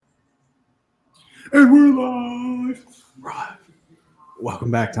And we're live.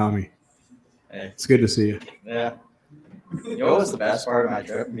 Welcome back, Tommy. Hey. It's good to see you. Yeah. You know what was the best part of my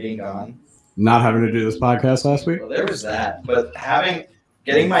trip being gone? Not having to do this podcast last week? Well, there was that, but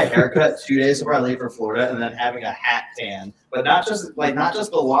getting my haircut 2 days before I leave for Florida and then having a hat tan, but not just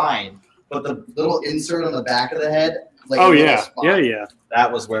the line, but the little insert on the back of the head. Oh, yeah. Yeah.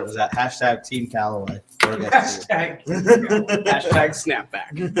 That was where it was at. Hashtag Team Callaway. Hashtag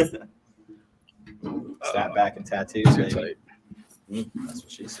snapback. Snapback and tattoos, baby. That's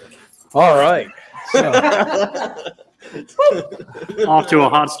what she said. All right. So, off to a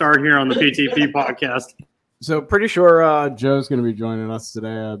hot start here on the PTP podcast. So pretty sure Joe's going to be joining us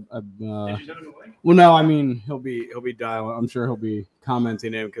today. Well, no, I mean he'll be dialing. I'm sure he'll be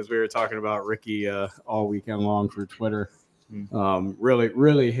commenting in because we were talking about Ricky all weekend long through Twitter.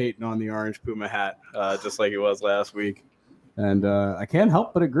 Really hating on the orange Puma hat, just like he was last week. And I can't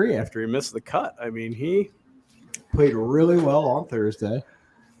help but agree after he missed the cut. I mean, he played really well on Thursday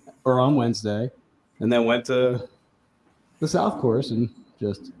or on Wednesday and then went to the South Course and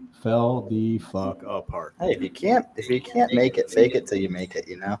just fell the fuck apart. Hey, if you can't make it, fake it till you make it,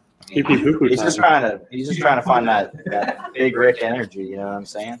 you know? He's He's just trying to find that Big Rick energy, you know what I'm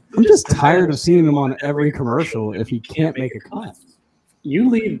saying? I'm just tired of seeing him on every commercial if he can't make a cut.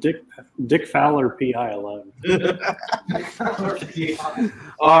 You leave Dick Fowler PI alone.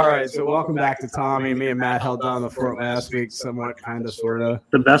 All right, so welcome back to Tommy. Me and Matt held down the fort last week, somewhat, kind of, sort of.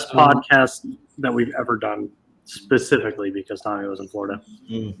 The best podcast that we've ever done, specifically because Tommy was in Florida.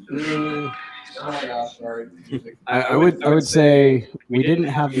 Oh my gosh, sorry. I would say we didn't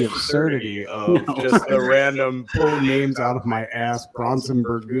have the absurdity of just the random pull names out of my ass, Bronson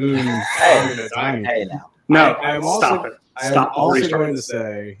Burgoon. Hey now. No, I'm stop it. Stop. I'm also going to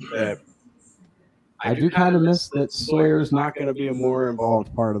say that I do kind of miss that Sawyer's not going to be a more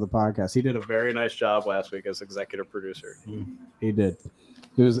involved part of the podcast. He did a very nice job last week as executive producer. He did.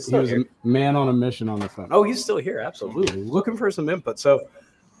 He was a man on a mission on the phone. Oh, he's still here. Absolutely. Looking for some input. So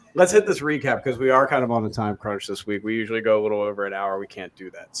let's hit this recap because we are kind of on a time crunch this week. We usually go a little over an hour. We can't do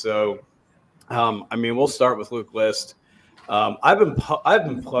that. So, we'll start with Luke List. I've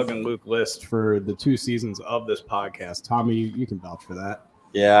been plugging Luke List for the 2 seasons of this podcast. Tommy, you can vouch for that.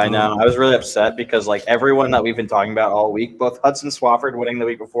 Yeah, I know. I was really upset because everyone that we've been talking about all week, both Hudson Swafford winning the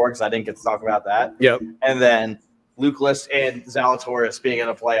week before because I didn't get to talk about that. Yep. And then Luke List and Zalatoris being in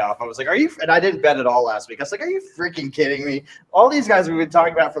a playoff. I was like, are you? And I didn't bet it all last week. I was like, are you freaking kidding me? All these guys we've been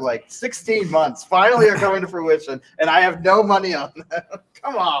talking about for 16 months finally are coming to fruition, and I have no money on them.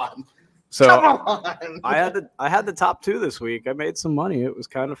 Come on. So Come on. I had the top 2 this week. I made some money. It was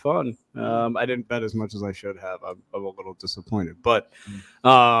kind of fun. I didn't bet as much as I should have. I'm a little disappointed. But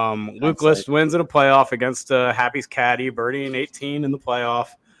Luke List wins in a playoff against Happy's caddy, birdie in 18 in the playoff.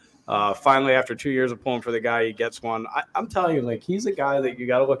 Finally, after 2 years of pulling for the guy, he gets one. I'm telling you, he's a guy that you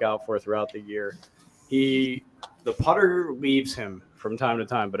got to look out for throughout the year. The putter leaves him from time to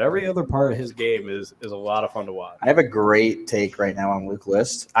time, but every other part of his game is a lot of fun to watch. I have a great take right now on Luke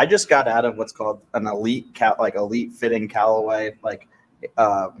List. I just got out of what's called an elite fitting Callaway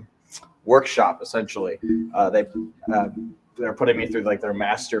workshop. Essentially, they're putting me through their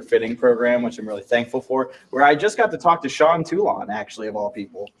master fitting program, which I'm really thankful for. Where I just got to talk to Sean Toulon, actually, of all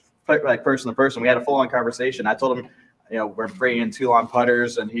people, person to person. We had a full on conversation. I told him, we're bringing in Toulon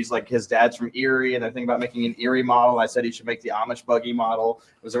putters, and he's his dad's from Erie, and they're thinking about making an Erie model. I said he should make the Amish buggy model.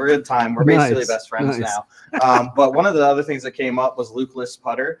 It was a good time. We're basically best friends now. But one of the other things that came up was Luke List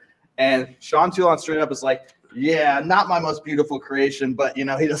putter, and Sean Toulon straight up is like, yeah, not my most beautiful creation, but he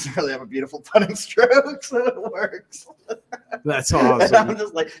doesn't really have a beautiful putting stroke, so it works. That's awesome. I'm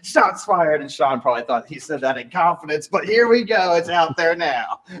just shots fired, and Sean probably thought he said that in confidence, but here we go. It's out there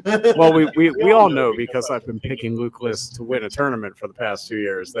now. Well, we all know because I've been picking Luke List to win a tournament for the past 2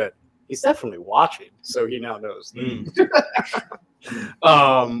 years that he's definitely watching, so he now knows.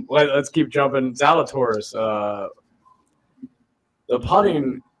 Let's keep jumping. Zalatoris, the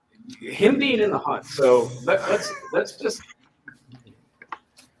putting. Him being in the hunt, so let's just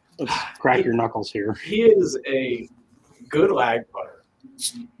crack your knuckles here. He is a good lag putter.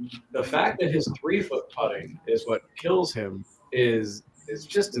 The fact that his 3-foot putting is what kills him is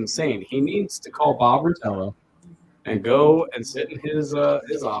just insane. He needs to call Bob Rotella and go and sit in his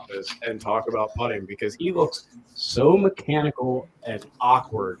office and talk about putting because he looks so mechanical and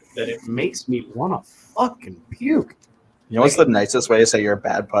awkward that it makes me want to fucking puke. You know what's the nicest way to say you're a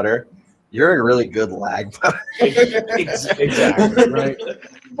bad putter? You're a really good lag putter. Exactly, right?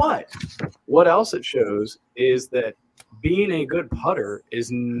 But what else it shows is that being a good putter is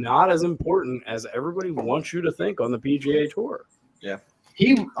not as important as everybody wants you to think on the PGA Tour. Yeah.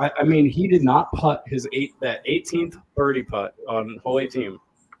 he did not putt that 18th birdie putt on hole 18.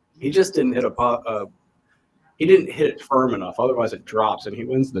 He just didn't hit he didn't hit it firm enough. Otherwise, it drops and he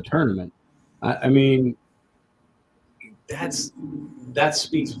wins the tournament. I mean, that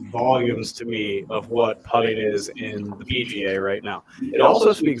speaks volumes to me of what putting is in the PGA right now. It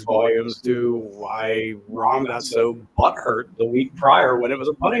also speaks volumes to why Rahm got so butthurt the week prior when it was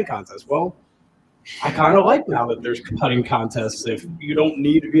a putting contest. Well, I kind of like now that there's putting contests. If you don't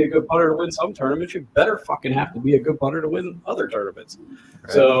need to be a good putter to win some tournaments, you better fucking have to be a good putter to win other tournaments.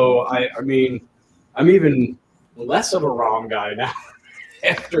 Right. So, I mean, I'm even less of a Rahm guy now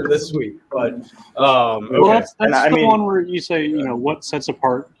after this week. But well, that's the one where you say, what sets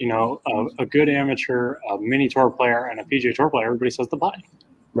apart, a good amateur, a mini tour player, and a PGA Tour player. Everybody says the putting.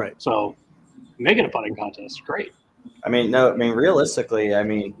 Right. So make it a putting contest. Great. Realistically,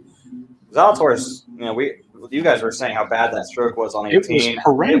 Zalatoris, you guys were saying how bad that stroke was on 18. It was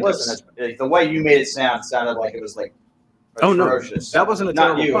horrendous. It wasn't the way you made it sounded like it was like atrocious. No, that wasn't a Not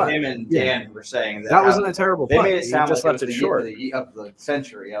terrible you. putt. Him and Dan were saying that wasn't a terrible putt. They made it sound just like left it was short. of the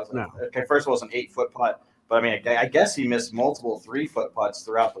century. I was like, okay, first of all, it was an 8-foot putt. But I guess he missed multiple 3-foot putts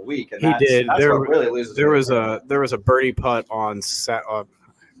throughout the week, and he did. That's what really loses. There was a birdie putt on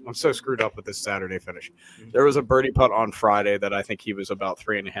I'm so screwed up with this Saturday finish. There was a birdie putt on Friday that I think he was about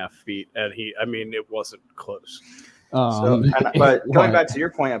 3.5 feet, and it wasn't close. But going back to your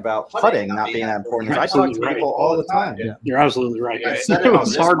point about putting not being that important, I talk to people all the time. Yeah. You're absolutely right. I said it on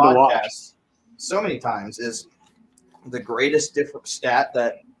this podcast so many times is the greatest stat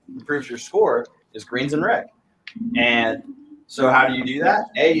that improves your score is greens and rec. And so how do you do that?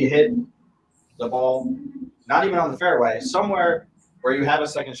 You hit the ball not even on the fairway, somewhere where you have a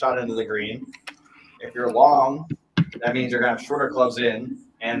second shot into the green. If you're long, that means you're going to have shorter clubs in,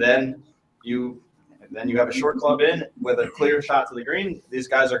 and then you have a short club in with a clear shot to the green. These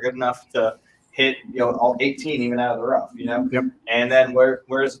guys are good enough to hit, all 18 even out of the rough, Yep. And then where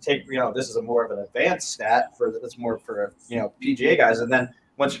does it take, this is more of an advanced stat that's more for, PGA guys. And then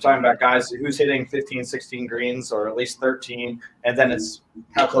once you're talking about guys who's hitting 15, 16 greens or at least 13, and then it's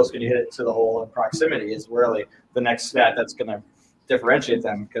how close can you hit it to the hole in proximity is really the next stat that's going to differentiate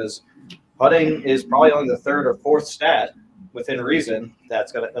them, because putting is probably only the third or fourth stat within reason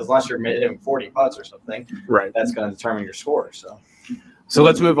that's going to, unless you're hitting 40 putts or something, right? That's going to determine your score. So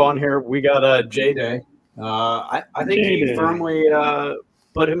let's move on here. We got J Day. I think he firmly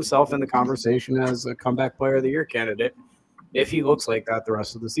put himself in the conversation as a comeback player of the year candidate if he looks like that the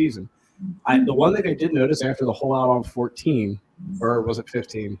rest of the season. The one thing I did notice after the hole out on 14, or was it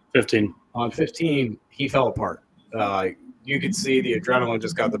 15? 15. On 15, he fell apart. You could see the adrenaline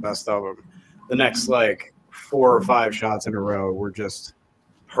just got the best of him. The next 4 or 5 shots in a row were just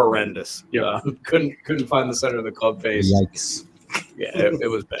horrendous. Yeah, couldn't find the center of the club face. Yikes! Yeah, it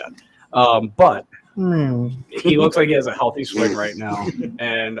was bad. But he looks like he has a healthy swing right now,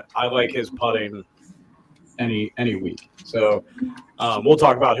 and I like his putting any week. So we'll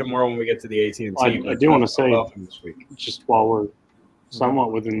talk about him more when we get to the AT&T. I do want to say this week, just while we're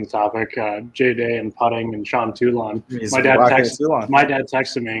somewhat within the topic, J Day and putting and Sean Toulon. My dad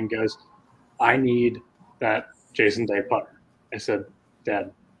texted me and goes, "I need that Jason Day putter." I said,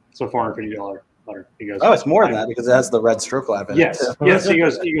 "Dad, it's a $450 putter." He goes, "Oh, it's more than that because it has the red stroke lab in it." Yes. He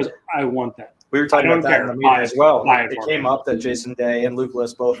goes, "I want that." We were talking about that in the meeting as well. It came up that $450. Jason Day and Luke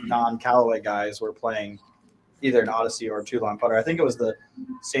List, both non-Callaway guys, were playing either an Odyssey or a Toulon putter. I think it was the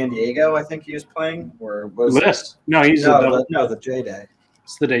San Diego. I think he was playing, or was List? No, he's the J Day.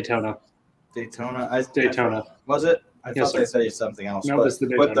 It's the Daytona. Daytona. Was it? I thought they said something else. No, it's the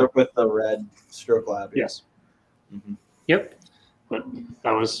Daytona. With the red stroke lab. Yes. Mm-hmm. Yep. But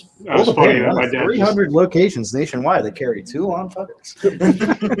that was funny. That my dad 300 locations nationwide that carry Toulon putters.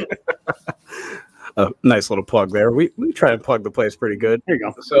 A nice little plug there. We try and plug the place pretty good. There you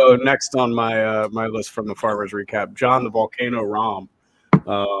go. So next on my my list from the Farmers Recap, John the Volcano Rahm.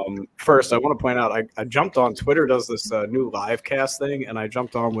 First, I want to point out I jumped on Twitter does this new live cast thing, and I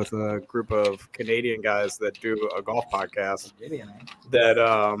jumped on with a group of Canadian guys that do a golf podcast.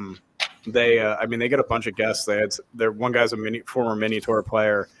 That they get a bunch of guests. One guy's a former mini tour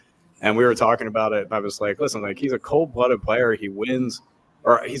player, and we were talking about it. And I was like, listen, he's a cold-blooded player. He wins.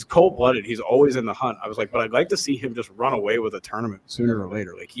 Or he's cold-blooded. He's always in the hunt. I was like, but I'd like to see him just run away with a tournament sooner or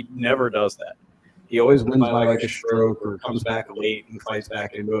later. He never does that. He always wins by a stroke or comes back late and fights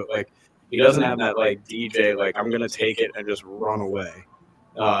back into it. He doesn't have that DJ I'm going to take it and just run away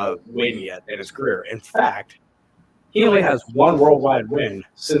win yet in his career. In fact, he only has one worldwide win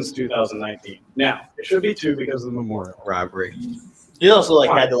since 2019. Now, it should be 2 because of the Memorial rivalry. He also like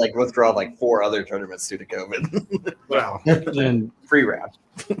had to like withdraw like 4 other tournaments due to COVID. Well, then Free round.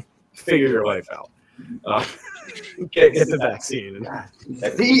 figure your life out. Get the vaccine.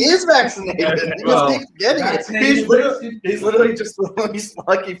 He is vaccinated. He just keeps getting it. He's literally just the least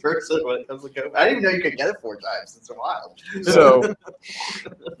lucky person when it comes to COVID. I didn't even know you could get it 4 times. It's wild. So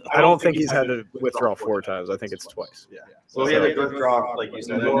I don't think he's had to withdraw 4 times. I think it's twice. Yeah. Well, he had to withdraw, like you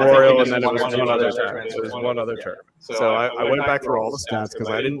said, Memorial, and then it was one other tournament. It was one other tournament. So I went back through all the stats because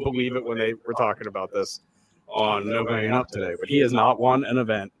I didn't believe it when they were talking about this on No Going Up today. But he has not won an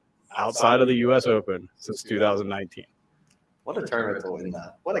event outside of the U.S. Open since 2019. What a tournament to win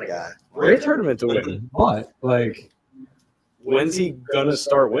that. What a guy. Great tournament to win. But, like, when's he going to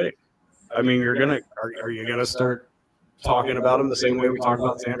start winning? I mean, are you going to start talking about him the same way we talk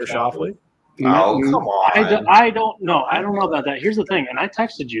about Xander Schauffele? Oh, come on. I don't know. I don't know about that. Here's the thing, and I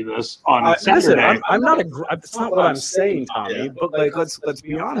texted you this on Saturday. Listen, I'm not that's not what I'm saying, Tommy, but, like, let's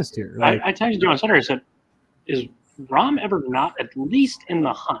be honest here. Like, I texted you on Saturday. I said, is Rahm ever not at least in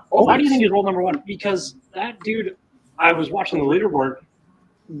the hunt? Why do you think he's world number 1? Because that dude, I was watching the leaderboard.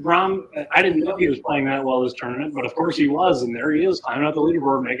 Rahm, I didn't know he was playing that well this tournament, but of course he was, and there he is climbing out the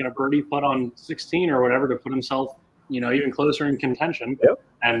leaderboard, making a birdie putt on 16 or whatever to put himself, even closer in contention. Yep.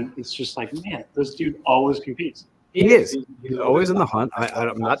 And it's just like, man, this dude always competes. He is. He's always in the hunt.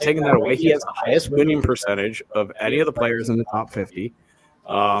 I'm not taking that away. He has the highest winning percentage of any of the players in the top 50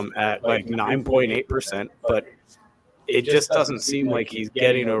 at like 9.8%, but it just doesn't seem like he's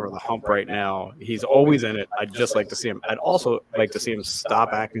getting over the hump right now. He's always in it. I'd just like to see him. I'd also like to see him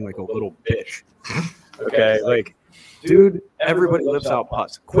stop acting like a little bitch. Okay? Like, dude, everybody lives out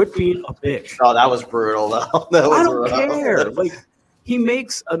putts. Quit being a bitch. Oh, that was brutal, though. I don't care. Like, he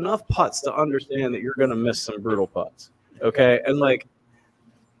makes enough putts to understand that you're going to miss some brutal putts. Okay? And, like,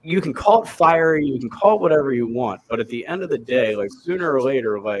 you can call it fiery. You can call it whatever you want. But at the end of the day, like, sooner or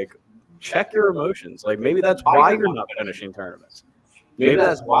later, like, check your emotions. Like, maybe that's why you're not finishing tournaments. Maybe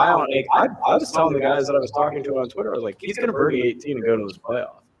that's why I was telling the guys that I was talking to on Twitter, I was like, he's going to birdie 18 and go to this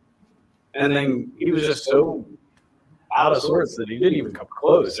playoff. And then he was just so out of sorts that he didn't even come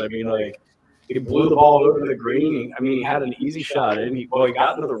close. I mean, like, he blew the ball over the green. I mean, he had an easy shot in. He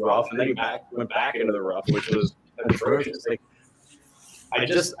got into the rough, and then he went back into the rough, which was atrocious. Like, I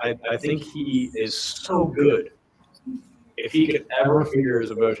think he is so good. If he could ever figure his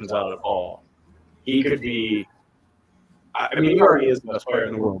emotions out at all, he could be. I mean, he already is the best player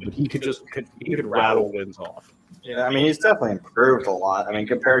in the world, but he could rattle wins off. Yeah, I mean, he's definitely improved a lot. I mean,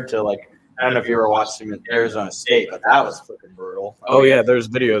 compared to, like, I don't know if you ever watched him in Arizona State, but that was freaking brutal. Oh yeah, there's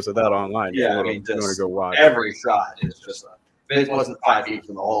videos of that online. Yeah, I mean, you want to go watch. Every shot is just it wasn't 5 feet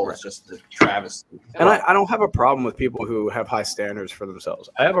from the hole. It's just a travesty. And I don't have a problem with people who have high standards for themselves.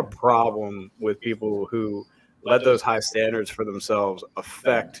 I have a problem with people who let those high standards for themselves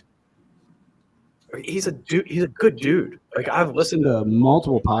affect. He's a dude. He's a good dude. Like, I've listened to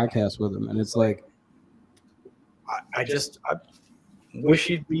multiple podcasts with him, and it's like, I wish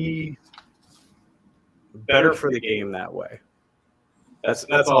he'd be better for the game that way. That's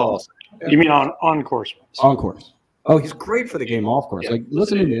all I'll say. You mean on course? On course. Oh, he's great for the game off course. Like,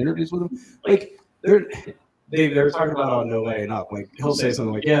 listening to interviews with him, like they're talking about on No Way Up. Like, he'll say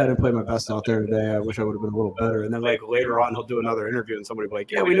something like, "Yeah, I didn't play my best out there today. I wish I would have been a little better." And then, like, later on, he'll do another interview, and somebody will be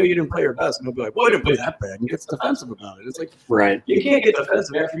like, "Yeah, we know you didn't play your best." And he'll be like, "Well, I didn't play that bad." And he gets defensive about it. It's like, right. You can't get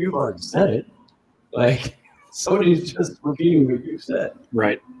defensive after you've already said it. Like, somebody's just repeating what you said.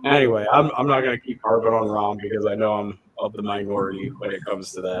 Right. Anyway, I'm not going to keep harping on Rahm because I know I'm of the minority when it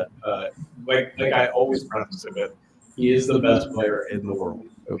comes to that. Like I always preface it with, he is the best player in the world.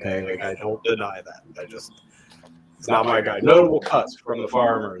 Okay, like, I don't deny that. It's not my guy. Notable cuts from the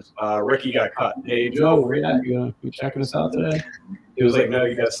Farmers. Ricky got cut. Hey Joe, where you at? You checking us out today? He was like, "No,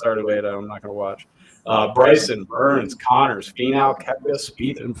 you guys started late. I'm not going to watch." Bryson, Burns, Connors, Finau, Koepka,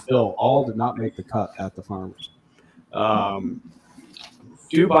 Spieth, and Phil all did not make the cut at the Farmers. Dubai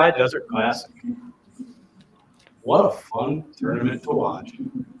Desert Classic. What a fun tournament to watch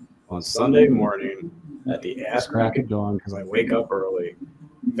on Sunday morning at the ass crack of dawn because I wake up early.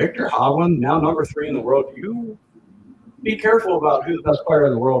 Victor Hovland, now number 3 in the world. You be careful about who the best player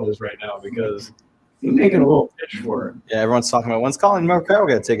in the world is right now because he's making a little pitch for it. Yeah, everyone's talking about when's Colin Morikawa going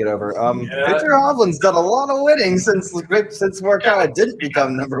to take it over. Victor Hovland's done a lot of winning since Morikawa didn't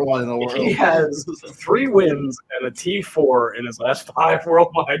become number 1 in the world. He has 3 wins and a T4 in his last 5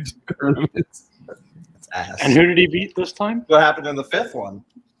 worldwide tournaments. And who did he beat this time? What happened in the 5th one?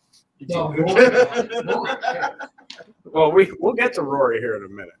 Well, we'll get to Rory here in a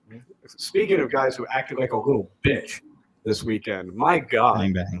minute. Speaking of guys who acted like a little bitch this weekend, my God.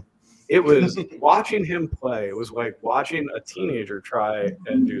 Bang, bang. It was watching him play. It was like watching a teenager try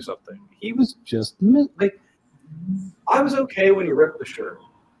and do something. He was just like, I was okay when he ripped the shirt.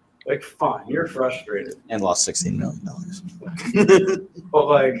 Like, fine, you're frustrated. And lost $16 million. But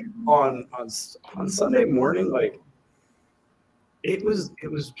like on Sunday morning, like it was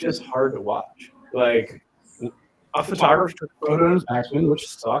just hard to watch. Like a photographer took a photo in his backswing, which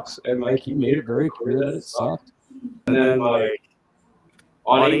sucks, and like he made it very clear that it sucked. And then like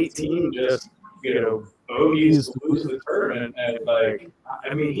on 18, just bogeys to lose the tournament, and like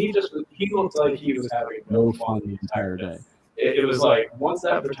I mean he looked like he was having no fun the entire day. It was like once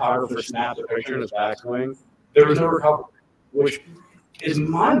that photographer snapped a picture in his backswing, there was no recovery, which is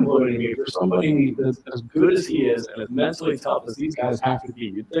mind-blowing to me for somebody that's as good as he is and as mentally tough as these guys have to be.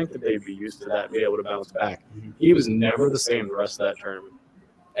 You'd think that they'd be used to that and be able to bounce back. He was never the same the rest of that tournament.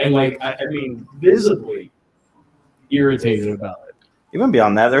 And, like, I mean, visibly irritated about it. Even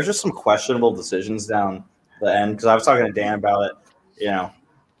beyond that, there's just some questionable decisions down the end. Because I was talking to Dan about it.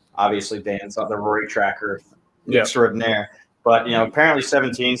 Obviously Dan's the Rory tracker extraordinaire. But, apparently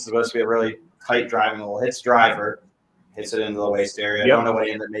 17 is supposed to be a really tight driving hole. Hits driver. Hits it into the waist area. I don't know what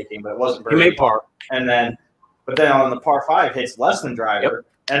he ended up making, but it wasn't birdie. He made par. But then on the par 5, hits less than driver.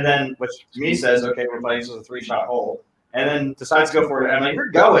 And then, which to me says, okay, we're playing this as a 3-shot hole. And then decides to go for it. I'm like, you're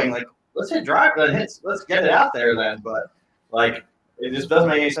going. Like, let's hit driver. Let's get it out there then. But, like, it just doesn't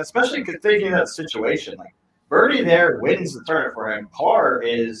make any sense, especially thinking of that situation. Like, birdie there wins the tournament for him. Par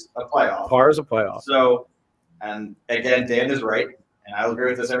is a playoff. Par is a playoff. So, and again, Dan is right. And I will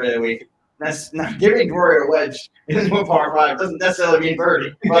agree with this every week. That's not giving Rory a wedge in par 5 doesn't necessarily mean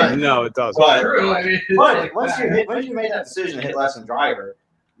birdie. But, no, it doesn't. But once you made that decision to hit less than driver,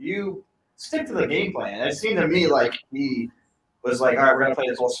 you stick to the game plan. It seemed to me like he was like, all right, we're gonna play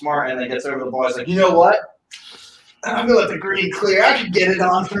this a little smart, and then gets over the ball. He's like, you know what? I'm gonna let the green clear. I can get it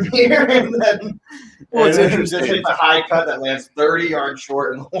on from here, and then it's interesting. Just hit the high cut that lands 30 yards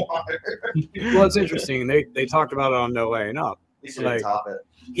short in the water. Well, it's interesting. They talked about it on No Laying Up. Like, top it.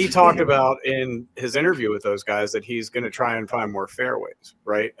 He talked about in his interview with those guys that he's going to try and find more fairways,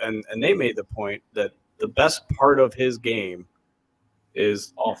 right? And they made the point that the best part of his game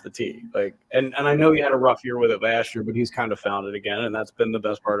is off the tee. Like, and I know he had a rough year with it last year, but he's kind of found it again, and that's been the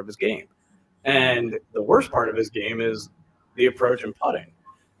best part of his game. And the worst part of his game is the approach and putting.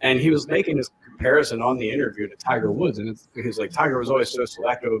 And he was making this comparison on the interview to Tiger Woods, and he's like, Tiger was always so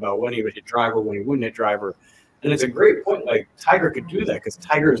selective about when he would hit driver, when he wouldn't hit driver. And it's a great point. Like, Tiger could do that because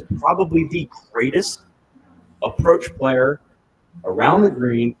Tiger is probably the greatest approach player around the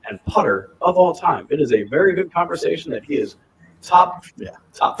green and putter of all time. It is a very good conversation that he is top three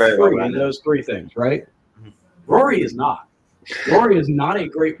in those three things, right? Mm-hmm. Rory is not. Rory is not a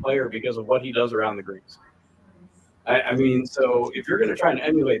great player because of what he does around the greens. I mean, so if you're going to try and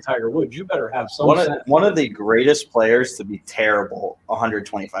emulate Tiger Woods, you better have some one of the greatest players to be terrible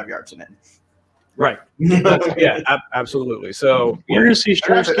 125 yards in it. Right. Yeah, absolutely. So you're going to see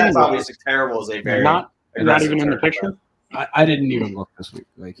straight skin. That's obviously terrible. Is a very not even in the picture. I didn't even look this week.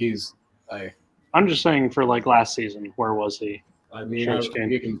 Like I'm just saying for like last season, where was he? I mean,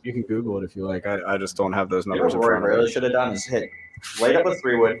 you can Google it if you like. I just don't have those numbers. What Rory really should have done is laid up with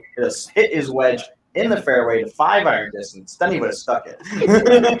 3-wood, hit his wedge in the fairway to 5-iron distance. Then he would have stuck it.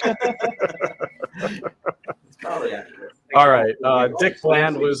 It's probably accurate. All right, Dick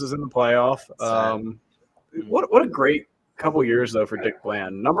Bland loses in the playoff. What a great couple years though for Dick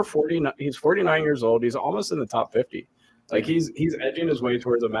Bland. Number 40, he's 49 years old. He's almost in the top 50. Like he's edging his way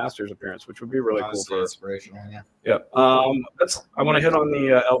towards a Masters appearance, which would be really cool for inspirational. Yeah. Yeah. I want to hit on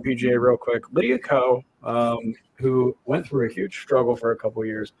the LPGA real quick. Lydia Ko, who went through a huge struggle for a couple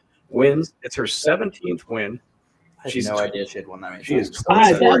years, wins. It's her 17th win. I had no idea she had won that many. She is.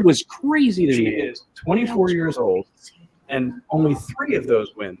 That was crazy to me. She is 24 years old, and only 3 of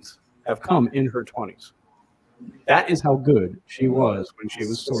those wins have come in her 20s. That is how good she was when she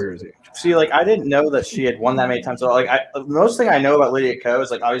was Sawyer's age. See, like, I didn't know that she had won that many times. So, like, the most thing I know about Lydia Ko is,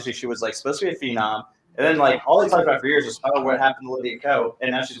 like, obviously she was, like, supposed to be a phenom. And then, like, all they talked about for years is, oh, what happened to Lydia Ko?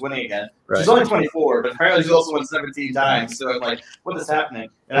 And now she's winning again. Right. She's only 24, but apparently she's also won 17 times. So, like, what is happening?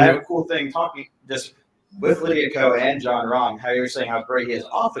 And I have a cool thing talking just with Lydia Ko and John Rahm, how you were saying how great he is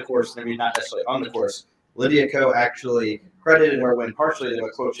off the course, maybe not necessarily on the course. Lydia Ko actually credited her win partially to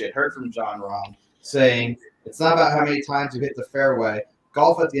a quote she had heard from John Rahm, saying, it's not about how many times you hit the fairway.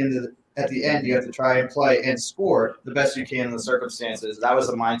 Golf at the end, you have to try and play and score the best you can in the circumstances. That was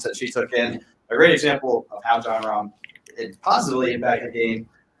the mindset she took in. A great example of how John Rahm positively impacted the game,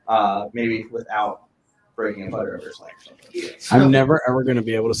 maybe without breaking a putter over his leg. I'm never ever going to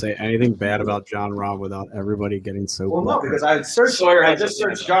be able to say anything bad about John Rahm without everybody getting so. Well, no, because I searched Sawyer. I just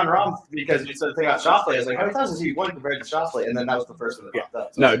searched John Rahm because you said the thing about Schauffele. I was like, how many times has he won compared to Schauffele? And then that was the first one that popped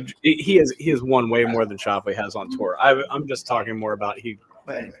up. So no, he has won way more than Schauffele has on tour. I'm just talking more about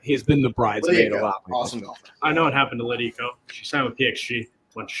he's been the bridesmaid a lot. Awesome golfer. I know what happened to Lydia Co. She signed with PXG.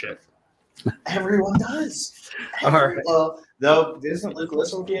 Bunch of shit. Everyone does. All right. Well, though, isn't Luke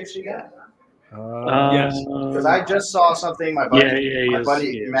Lissel PXG guy? Yes. Because I just saw something. My buddy, he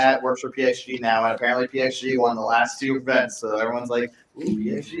is. Matt works for PXG now, and apparently PXG won the last 2 events. So everyone's like, "Ooh,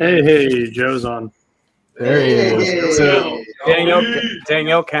 PXG." Hey, Joe's on. There he is. So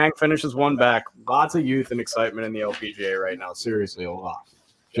Danielle Kang finishes one back. Lots of youth and excitement in the LPGA right now. Seriously, a lot.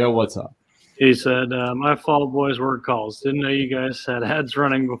 Joe, what's up? He said, my fault, boys, word calls. Didn't know you guys had ads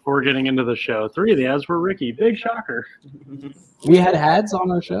running before getting into the show. 3 of the ads were Ricky. Big shocker. We had ads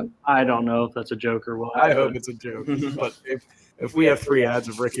on our show? I don't know if that's a joke or what. I hope it's a joke. But if we have 3 ads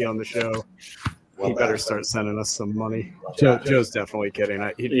of Ricky on the show, he better start sending us some money. Joe's definitely kidding.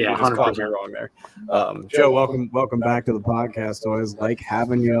 He just called me wrong there. Joe, welcome back to the podcast. Always like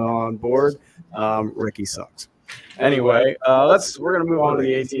having you on board. Ricky sucks. Anyway, we're gonna move on to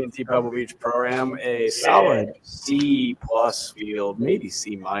the AT&T Pebble Beach Pro Am, a solid C+ field, maybe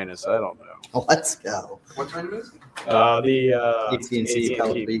C-. I don't know. Let's go. What time is it? AT&T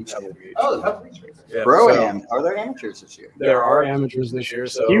Pebble Beach. Oh, the Pebble Beach. Yeah, Pro Am. Are there amateurs this year? There are amateurs this year.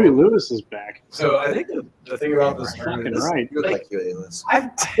 So Huey Lewis is back. So I think the thing about this tournament is, right. You look like Huey Lewis.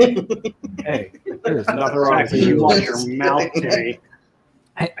 hey, there's nothing wrong with You you. watch your mouth, Timmy.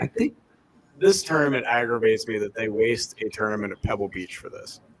 I think this tournament aggravates me that they waste a tournament at Pebble Beach for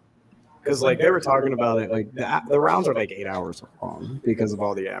this. Because, like, they were talking about it, like, the rounds are, like, 8 hours long because of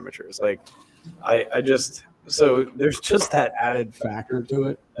all the amateurs. Like, so there's just that added factor to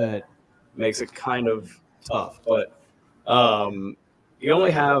it that makes it kind of tough. But you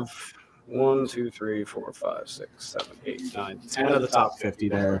only have 1, 2, 3, 4, 5, 6, 7, 8, 9, 10 of the top 50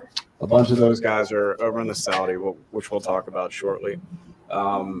 there. A bunch of those guys are over in the Saudi, which we'll talk about shortly.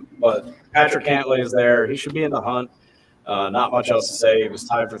 But Patrick Cantlay is there. He should be in the hunt. Not much else to say. He was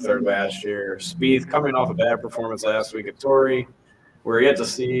tied for 3rd last year. Spieth coming off a bad performance last week at Torrey. We're yet to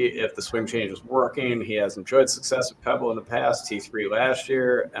see if the swing change is working. He has enjoyed success at Pebble in the past, T3 last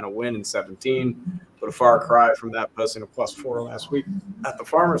year, and a win in 17. But a far cry from that, posting a +4 last week at the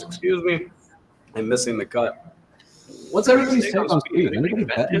Farmers, and missing the cut. What's everybody's take on Spieth? Anybody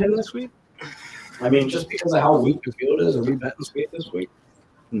betting him this week? I mean, just because of how weak the field is, are we betting Spieth this week?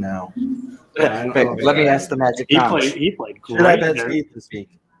 No. Yeah, Let me ask the Magic. He played great. Should I bet Spieth this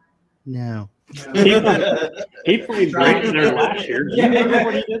week? No. He played great there last year. Do you remember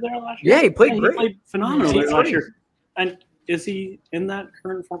what he did there last year? Yeah, he played great. He played phenomenal there last year. And is he in that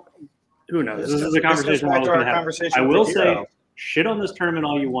current form? Who knows? This is a conversation we're all going to have. I will say, shit on this tournament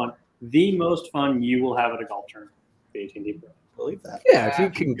all you want. The most fun you will have at a golf tournament. The AT&T Pro. Believe that. Yeah, if you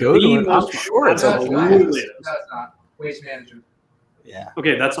can go to it, I'm sure it's a blast. No, it's not. Waste management. Yeah.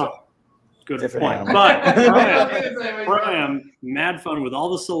 Okay, that's a good Different point. animal. But Pro Am, mad fun with all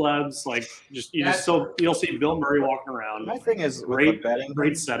the celebs. Like, you'll see Bill Murray walking around. My thing is with Great the betting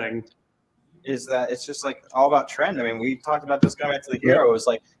Great setting. is that it's just like all about trend. I mean, we talked about this going back to the Hero. It was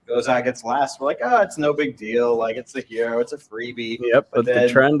like goes out, gets last. We're like, oh, it's no big deal. Like it's the Hero, it's a freebie. Yep, but the then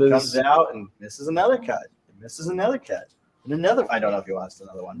trend is comes out and misses another cut. Misses another cut. And another. I don't know if he lost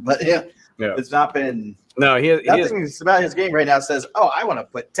another one, but yeah. It's not been. No, nothing about his game right now says, "Oh, I want to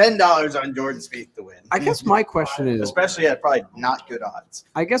put $10 on Jordan Spieth to win." I guess my question is, especially at probably not good odds.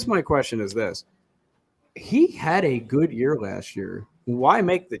 I guess my question is this: he had a good year last year. Why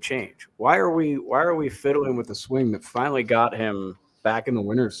make the change? Why are we fiddling with the swing that finally got him back in the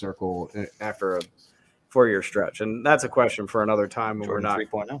winner's circle after a 4-year stretch? And that's a question for another time when Jordan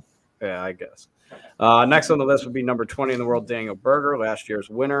we're not 3.0. Yeah, I guess. Next on the list would be number 20 in the world, Daniel Berger, last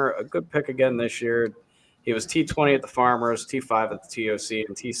year's winner. A good pick again this year. He was T20 at the Farmers, T5 at the TOC,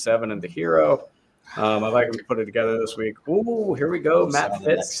 and T7 in the Hero. I like him to put it together this week. Ooh, here we go. Matt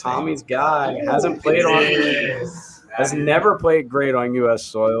Fitz, Tommy's guy. Has never played great on U.S.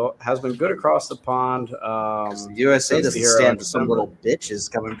 soil. Has been good across the pond. The USA doesn't stand for some little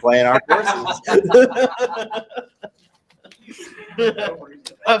bitches come and play in our courses.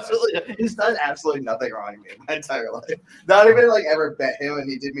 Absolutely, he's done absolutely nothing wrong to me my entire life. Not even like ever bet him and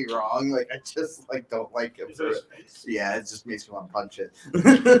he did me wrong. Like I just like don't like him. Yeah, it just makes me want to punch it.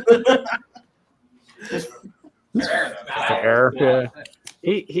 Fair. Yeah.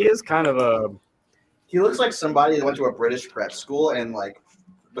 He is kind of a. He looks like somebody that went to a British prep school and like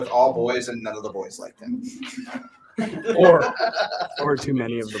with all boys and none of the boys liked him. or too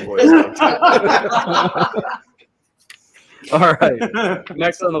many of the boys. All right.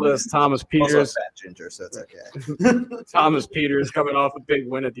 Next on the list, Thomas Peters. Also fat ginger, so it's okay. Thomas Peters coming off a big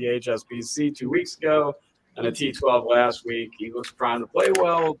win at the HSBC 2 weeks ago and a T12 last week. He looks primed to play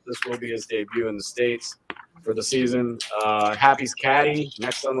well. This will be his debut in the States for the season. Happy's caddy,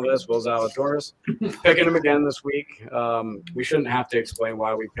 next on the list, Will Zalatoris. Picking him again this week. We shouldn't have to explain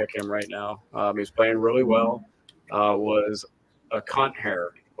why we pick him right now. He's playing really well. Was a cunt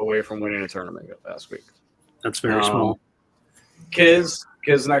hair away from winning a tournament last week. That's very small. Kiz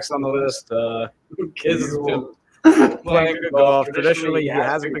next on the list. Kiz has been playing good golf. Traditionally, he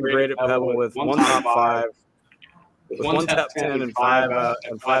hasn't been great at Pebble with one top 5, with one top 10, and 5 out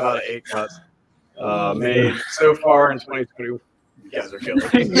of 8 cuts made so far in 2020. You guys are killing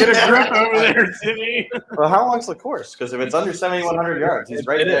me. Get a grip over there, Timmy. Well, how long's the course? Because if it's under 7,100 yards, he's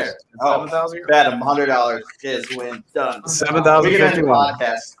right there. Oh, $7,000. bet him $100. Kiz win. Done. 7,051.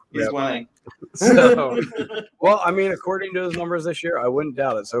 He's winning. So, well, I mean, according to his numbers this year, I wouldn't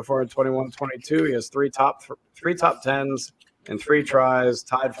doubt it. So far in 21-22, he has three top 10s and 3 tries,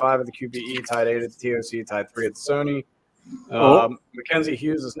 tied 5 at the QBE, tied 8 at the TOC, tied 3 at the Sony. Mackenzie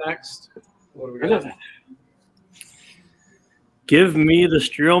Hughes is next. What do we got? Give me the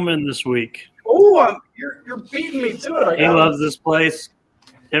Streelman this week. Oh, you're beating me to it. He loves this place.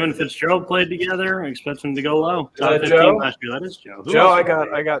 Him and Fitzgerald played together. I expect him to go low. Top 15 Joe? Last year. That is Joe. Joe, I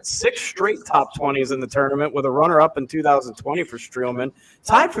got 6 straight top 20s in the tournament with a runner-up in 2020 for Streelman.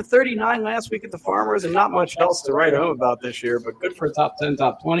 Tied for 39 last week at the Farmers, and not much else to write home about this year, but good for a top 10,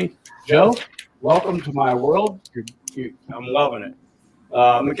 top 20. Joe, welcome to my world. I'm loving it.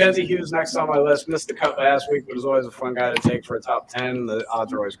 Mackenzie Hughes next on my list. Missed the cut last week, but is always a fun guy to take for a top 10. The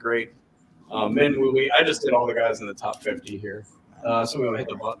odds are always great. Min Woo Lee. I just did all the guys in the top 50 here. Somebody will hit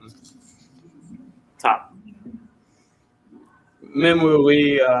the button. Top. Min Woo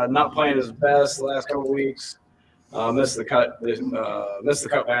Lee not playing his best the last couple weeks. Missed the cut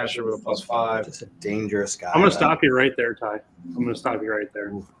last year with a +5. Just a dangerous guy. I'm going to stop you right there, Ty. I'm going to stop you right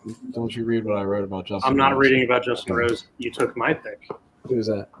there. Don't you read what I wrote about Justin? I'm not reading about Justin Rose. You took my pick. Who's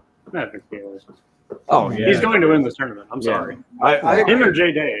that? Matt McNeely. Oh, yeah. He's going to win this tournament. I'm sorry. Him or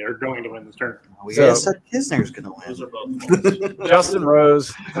J Day are going to win this tournament. We said Kisner's going to win. Those are both. Justin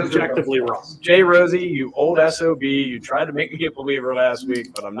Rose. Objectively wrong. Jay Rosie, you old SOB. You tried to make me a believer last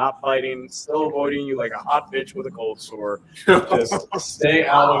week, but I'm not biting. Still avoiding you like a hot bitch with a cold sore. Just stay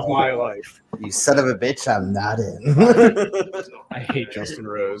out of my life. You son of a bitch, I'm not in. I hate Justin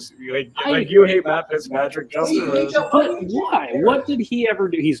Rose. You hate Matt Fitzpatrick. Justin Rose. But why? What did he ever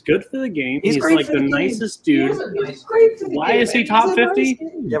do? He's good for the game. He's like the nicest dude. Why is he top 50?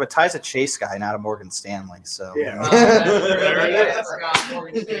 Yeah, but Ty's a Chase guy, not a Morgan Stanley. So Yeah.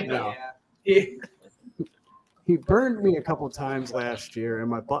 No. He burned me a couple times last year, and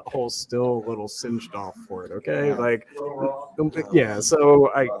my butthole's still a little singed off for it. Okay, yeah.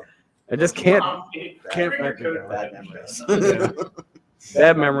 So I just can't back it bad memories. Yeah.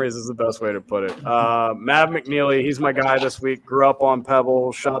 Bad memories is the best way to put it. Matt McNeely, he's my guy this week. Grew up on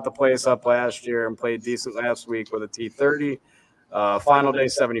Pebble, shot the place up last year, and played decent last week with a T30. Final day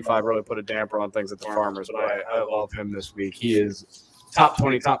 75 really put a damper on things at the Farmers, but I love him this week. He is top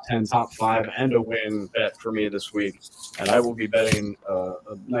 20, top 10, top 5, and a win bet for me this week. And I will be betting a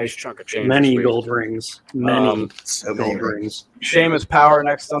nice chunk of change. Many gold rings. Many gold rings. Seamus Power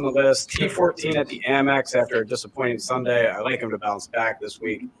next on the list. T14 at the Amex after a disappointing Sunday. I like him to bounce back this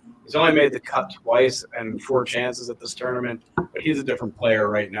week. He's only made the cut twice and 4 chances at this tournament, but he's a different player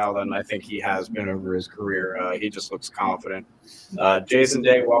right now than I think he has been over his career. He just looks confident. Jason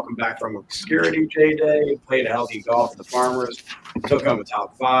Day, welcome back from obscurity. Day played a healthy golf at the Farmers. Took home a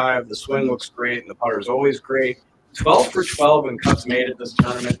top 5. The swing looks great, and the putter is always great. 12 for 12 in cuts made at this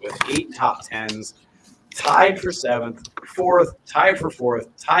tournament with 8 top 10s. Tied for 7th, 4th, tied for 4th,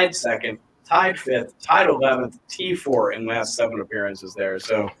 tied 2nd, tied 5th, tied 11th, T4 in last 7 appearances there.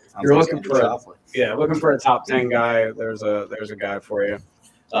 So you're looking for a top 10 guy. There's a guy for you.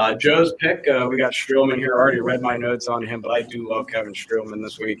 Joe's pick. We got Streelman here. I already read my notes on him, but I do love Kevin Streelman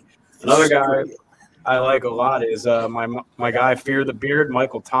this week. Another guy I like a lot is my guy Fear the Beard,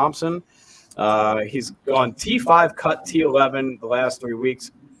 Michael Thompson. He's gone T5 cut T11 the last 3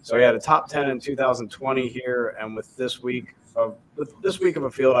 weeks. So he had a top 10 in 2020 here, and with this week of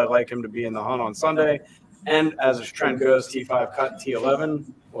a field, I'd like him to be in the hunt on Sunday. And as his trend goes, T5 cut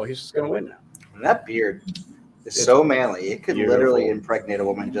T11. Well, he's just going to win now. And that beard is so manly; it could literally impregnate a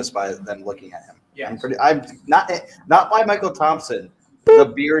woman just by them looking at him. Yeah, I'm not by Michael Thompson. The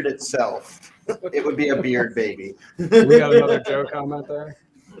beard itself, it would be a beard baby. We got another Joe comment there.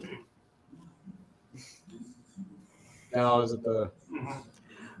 No, is it the?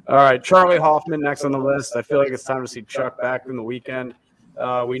 All right, Charlie Hoffman next on the list. I feel like it's time to see Chuck back from the weekend.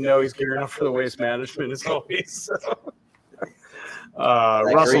 We know he's gearing up for the waste management as always.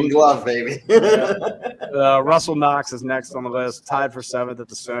 Russell green glove, baby. Russell Knox is next on the list, tied for 7th at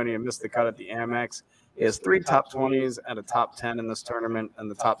the Sony and missed the cut at the Amex. He has 3 top 20s and a top 10 in this tournament, and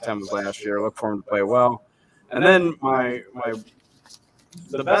the top 10 was last year. Look for him to play well. And then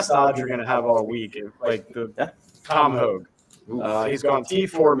the best odds you're going to have all week, like the Tom Hogue. He's gone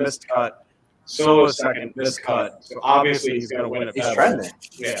T4, missed cut, solo second, missed cut. So obviously he's going to win it. He's trending.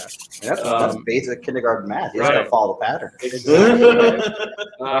 Yeah. That's basic kindergarten math. He's got to follow the pattern.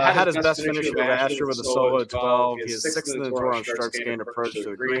 Had his best finish last year with a solo 12. He is 6th in the tour on strokes gained approach to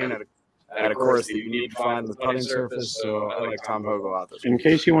the green at a course that you need to find the putting surface. So I like Tom Hogue a lot this week. In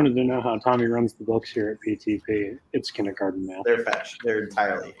case you wanted to know how Tommy runs the books here at PTP, it's kindergarten math. They're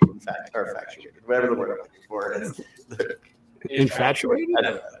entirely infatuated. Whatever the word is. Infatuated?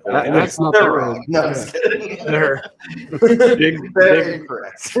 That's not they're the wrong. word. No, I'm just kidding. They're Very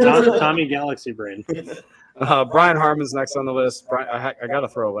incorrect. Tommy Galaxy Brain. Brian Harmon's next on the list. I got to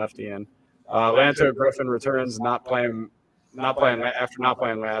throw a lefty in. Lanto Griffin returns, not playing after not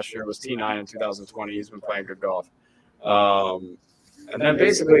playing last year. Was T9 in 2020. He's been playing good golf. And then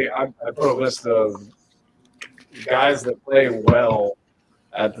basically I put a list of guys that play well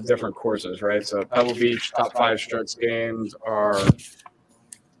at the different courses, right? So Pebble Beach, top 5 strokes gained are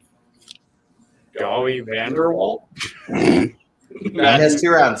Golly Vanderwalt. He has 2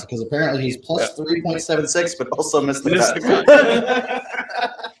 rounds because apparently he's plus 3.76, but also missed the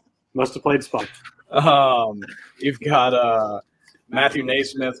cut. Must have played spot. You've got Matthew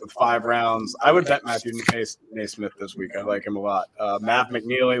Naismith with 5 rounds. I would bet Matthew Naismith this week. I like him a lot. Matt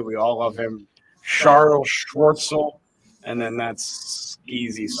McNeely, we all love him. Charles Schwartzel, and then that's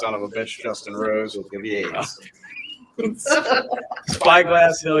easy son of a bitch, Justin Rose. It's gonna be 8.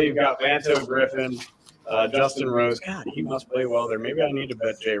 Spyglass Hill, you've got Lanto Griffin, Justin Rose. God, he must play well there. Maybe I need to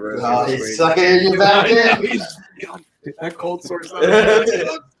bet Jay Rose. Oh, he's sucking in your back in. That cold source. It's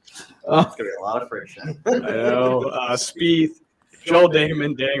gonna be a lot of friction. I know. Spieth, Joel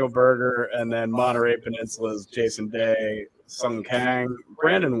Damon, Daniel Berger, and then Monterey Peninsula's Jason Day, Sung Kang,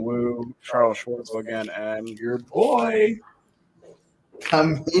 Brandon Wu, Charles Schwartzel again, and your boy.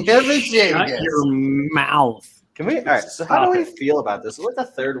 Come here, Shut your mouth. Can we? All right. So how do we feel about this? It's like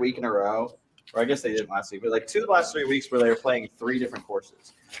the 3rd week in a row, or I guess they did last week, but like 2 of the last 3 weeks where they were playing 3 different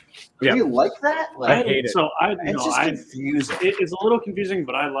courses. Do you like that? Like, I hate it. So it's just confusing. It's a little confusing,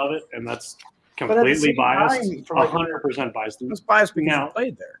 but I love it, and that's completely biased. 100% biased. It's biased because Now- he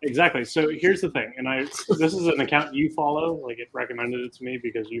played there. Exactly. So here's the thing, and this is an account you follow. Like it recommended it to me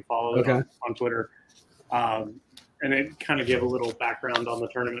because you follow it on Twitter, and it kind of gave a little background on the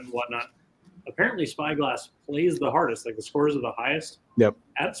tournament and whatnot. Apparently, Spyglass plays the hardest. Like the scores are the highest. Yep.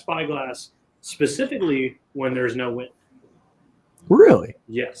 At Spyglass, specifically when there's no wind. Really?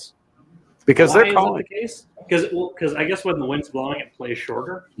 Yes. Because Why they're is calling. that the case? Because I guess when the wind's blowing, it plays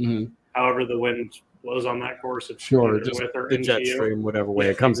shorter. Mm-hmm. However, the wind blows on that course. It's Sure, either just with or the into jet you. stream, whatever way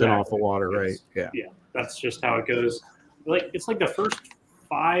it comes in off the water, right? Yeah. Yeah, that's just how it goes. Like it's like the first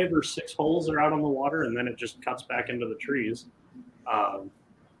 5 or 6 holes are out on the water, and then it just cuts back into the trees.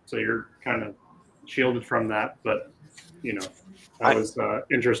 So you're kind of shielded from that, but that was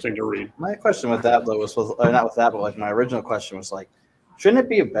interesting to read. My question with that though was not with that, but like my original question was like, shouldn't it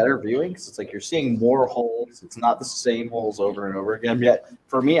be a better viewing? Because it's like you're seeing more holes. It's not the same holes over and over again. Yet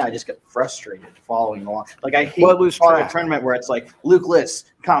for me, I just get frustrated following along. Like I hate following a tournament where it's like Luke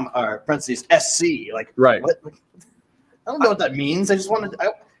List, parentheses SC. Like Right. What? I don't know what that means. I just wanted.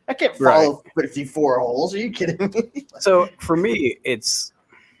 I can't follow 54 holes. Are you kidding me? So for me, it's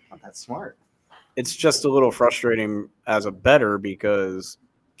Not that smart. it's just a little frustrating as a bettor because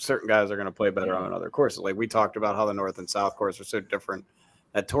certain guys are going to play better on other courses. Like we talked about how the North and South course are so different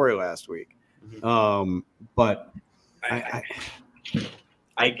at Torrey last week. But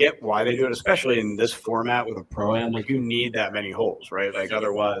I get why they do it, especially in this format with a Pro-Am. Like you need that many holes, right? Like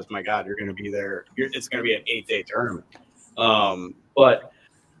otherwise, my God, you're going to be there. It's going to be an 8-day tournament. But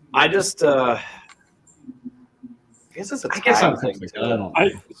I just I guess it's a time thing.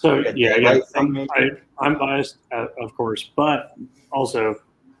 I'm biased, of course, but also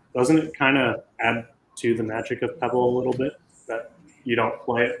doesn't it kind of add to the magic of Pebble a little bit that you don't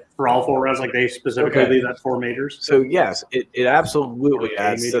play it for all 4 rounds? Like they specifically leave that 4 majors. So yes, it absolutely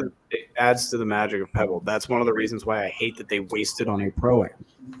adds to the magic of Pebble. That's one of the reasons why I hate that they wasted on a Pro-Am.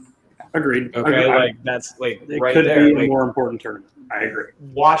 Agreed. Okay, like that's like it right could there. be Like, a more important tournament. I agree.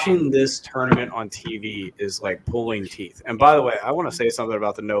 Watching this tournament on TV is like pulling teeth. And by the way, I want to say something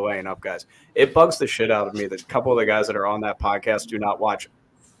about the no laying up guys. It bugs the shit out of me that a couple of the guys that are on that podcast do not watch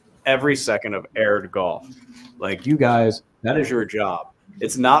every second of aired golf. Like, you guys, that is your job.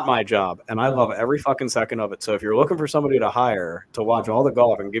 It's not my job, and I love every fucking second of it. So if you're looking for somebody to hire to watch all the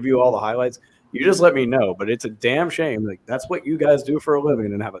golf and give you all the highlights, you just let me know. But it's a damn shame. Like, that's what you guys do for a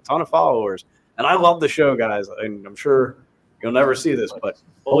living and have a ton of followers. And I love the show, guys. And I'm sure you'll never see this, but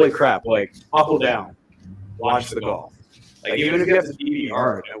holy crap, like, buckle down. Watch the golf. Like, even if you have to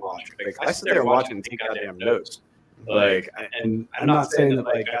DVR it and watch it. Like, I sit there and watch it and take goddamn notes. Like, and I'm not saying that,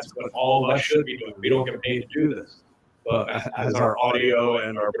 like, that's what all of us should be doing. We don't get paid to do this. But as our audio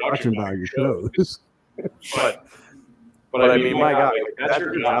and our production value shows. But I mean, my God, like, that's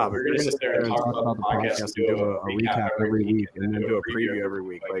your job. You're going to sit there and talk about the podcast and do a recap every week and then do a preview every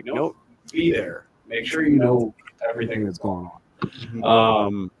week. Like, no, be there. Make sure you know everything that's going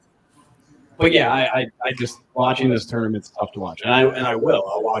on. But yeah, I just watching this tournament's tough to watch, and I will.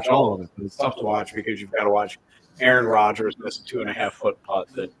 I'll watch all of it. But it's tough to watch because you've got to watch Aaron Rodgers miss a 2.5-foot putt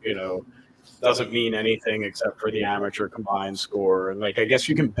that doesn't mean anything except for the amateur combined score. And like, I guess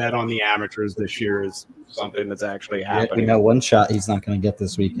you can bet on the amateurs this year is something that's actually happening. We know one shot he's not going to get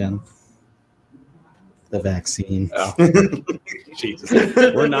this weekend. The vaccine. Oh. Jesus,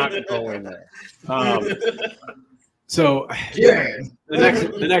 we're not going there. So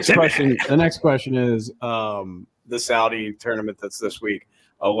the next question is the Saudi tournament that's this week.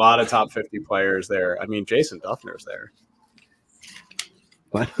 A lot of top 50 players there. I mean, Jason Duffner's there.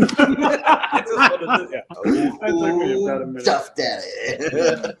 What? Duff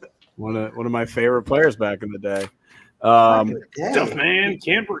Daddy. One of my favorite players back in the day. Duff man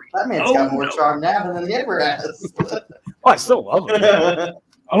can't breathe. That man's got more charm now than he ever has. I still love him.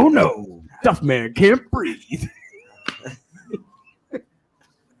 Oh no, Duff man can't breathe.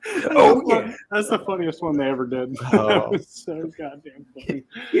 Oh yeah, that's the funniest one they ever did. Oh. That was so goddamn funny.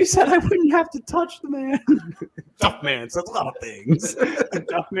 You said I wouldn't have to touch the man. Duff man says a lot of things.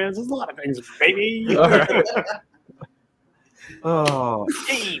 Duff man says a lot of things, baby. All right. Oh,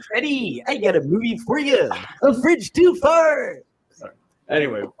 hey, Freddie, I got a movie for you. A fridge too far. Sorry.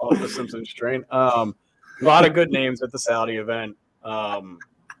 Anyway, off the Simpsons train. A lot of good names at the Saudi event.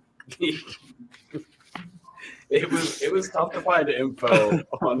 It was tough to find info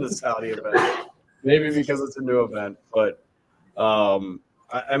on the Saudi event. Maybe because it's a new event, but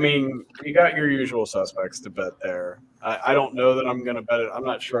I mean, you got your usual suspects to bet there. I don't know that I'm going to bet it. I'm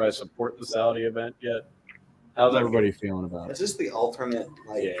not sure I support the Saudi event yet. How's everybody feeling about it? Is this the alternate?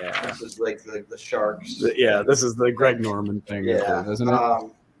 Like, Yeah. This is like the Sharks. Yeah, this is the Greg Norman thing, isn't it? I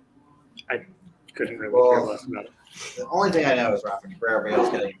couldn't really care less about it. The only thing I know is Rafa Cabrera's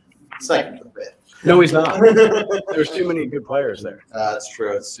getting second for the bid. No, he's not. There's too many good players there. That's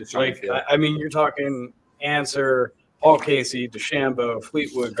true. It's Like, I mean, you're talking Answer, Paul Casey, DeChambeau,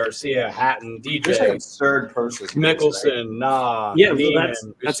 Fleetwood, Garcia, Hatton, DJ, third person. Mickelson, Nah. Yeah, well, Neiman,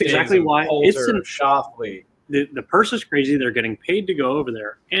 that's exactly why Poulter, it's Shoffley. The purse is crazy. They're getting paid to go over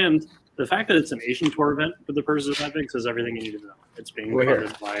there, and the fact that it's an Asian tour event for the purse is that big says everything you need to know. It's being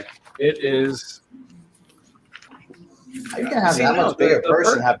funded by. It is. You can have that much bigger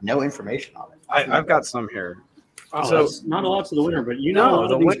purse and have no information on it. I've got some here. Oh, So- that's not a lot to the winner, but you No, know, a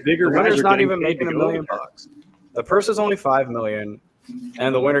lot of these bigger the guys winner's are not getting even paid to making $1 go million over bucks. The purse is only $5 million,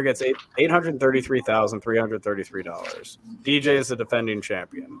 and the winner gets $833,333. DJ is the defending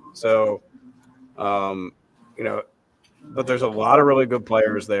champion, so but there's a lot of really good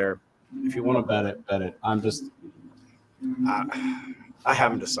players there. If you want to bet it. I'm just, I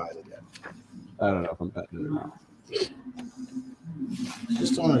haven't decided yet. I don't know if I'm betting it or not. I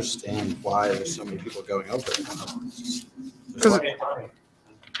just don't understand why there's so many people going over it.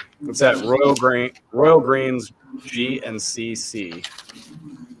 It's at Royal Greens GNCC.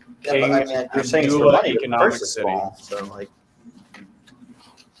 Yeah, but I mean, you're saying it's for Abdullah money, the Economic purse is City. small, so like.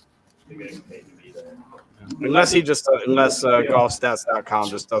 Unless golfstats.com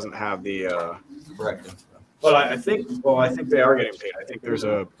just doesn't have the. Correct. But I think they are getting paid. I think there's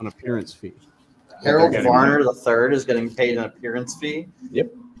an appearance fee. Harold They're getting Varner III is getting paid an appearance fee.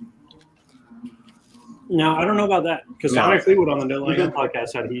 Yep. Now, I don't know about that because No. Tommy Fleetwood on the No Laying Up podcast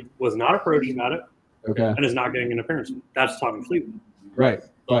said he was not approached about it Okay. and is not getting an appearance fee. That's Tommy Fleetwood. Right.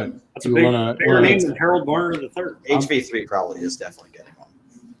 But That's a you bigger name than Harold Varner III. HV3 probably is definitely getting one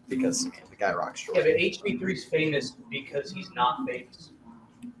because the guy rocks Yeah, Jordan. but HB3's famous because he's not famous.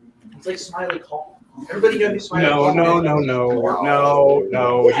 It's like Smiley Cole. Everybody know who Smiley No.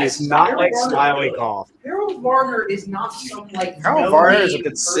 He's not like Smiley Golf. Harold Varner is not some like. Harold Varner is a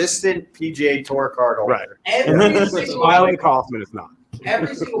consistent PGA Tour card holder. Right. Every single Smiley Kaufman is not.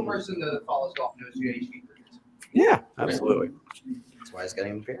 Every single person that follows golf knows who HB is. Yeah, absolutely. That's why he's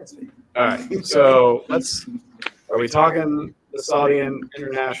getting an appearance fee. All right, so are we talking the Saudian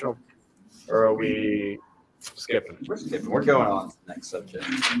International, or are we skipping? We're skipping. We're going on to the next subject.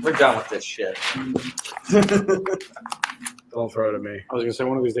 We're done with this shit. Don't throw it at me. I was gonna say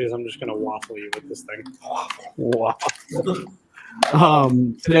one of these days I'm just gonna waffle you with this thing.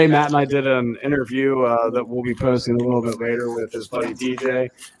 Today, Matt and I did an interview that we'll be posting a little bit later with his buddy TJ.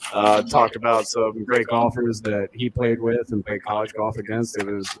 Talked about some great golfers that he played with and played college golf against. It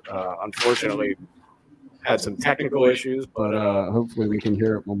was unfortunately had some technical issues, but hopefully we can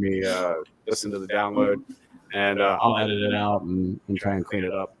hear it when we listen to the download. And I'll edit it out and try and clean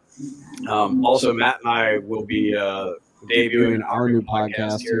it up. Also, Matt and I will be debuting our new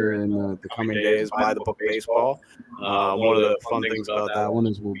podcast here in the coming days, By the Book Baseball. One of the fun things about that one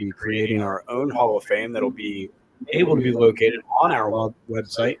is we'll be creating our own Hall of Fame that'll be able to be located on our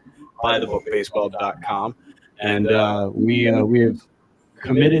website, bythebookbaseball.com. And we have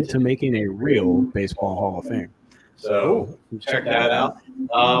committed to making a real baseball Hall of Fame. So check that out.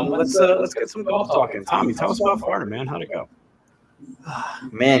 Let's get some golf talking. Tommy, tell us about Florida, man. How'd it go?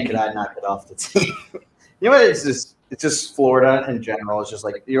 Man, could I knock it off the tee? You know what? It's just Florida in general. It's just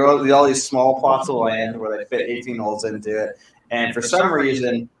like you're all these small plots of land where they fit 18 holes into it, and for some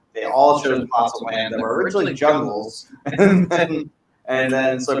reason they all chose plots of land that were originally jungles, and then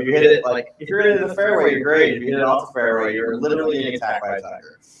so if you hit it if you're in the fairway, you're great. If you hit it off the fairway, you're literally getting attacked by a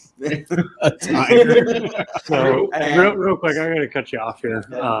tiger. So real quick, I gotta cut you off here.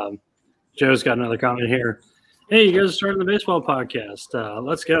 Joe's got another comment here. Hey, you guys are starting the baseball podcast.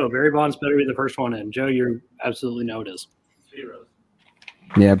 Let's go. Barry Bonds better be the first one in. Joe, you absolutely know it is.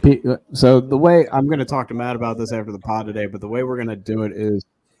 Yeah. So the way I'm going to talk to Matt about this after the pod today, but the way we're going to do it is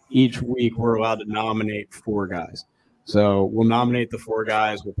each week we're allowed to nominate 4 guys. So we'll nominate the 4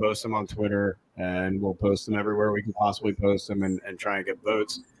 guys. We'll post them on Twitter, and we'll post them everywhere we can possibly post them and try and get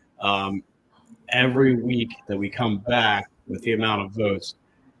votes. Every week that we come back with the amount of votes,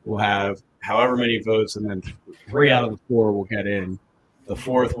 we'll have however many votes, and then 3 out of the 4 will get in. The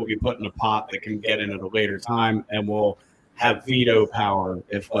 4th will be put in a pot that can get in at a later time, and we'll have veto power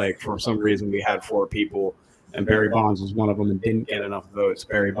if, for some reason, we had 4 people and Barry Bonds was one of them and didn't get enough votes.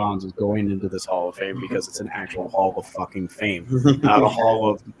 Barry Bonds is going into this Hall of Fame because it's an actual Hall of fucking Fame, not a Hall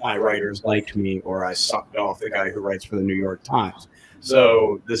of my writers liked me or I sucked off the guy who writes for the New York Times.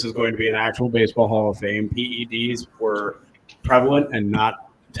 So this is going to be an actual baseball Hall of Fame. PEDs were prevalent and not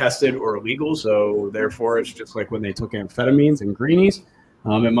tested or illegal, so therefore it's just like when they took amphetamines and greenies,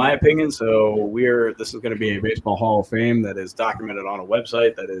 in my opinion. So this is going to be a baseball Hall of Fame that is documented on a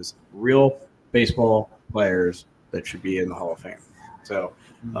website that is real baseball players that should be in the Hall of Fame. So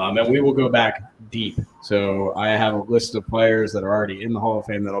and we will go back deep. So I have a list of players that are already in the Hall of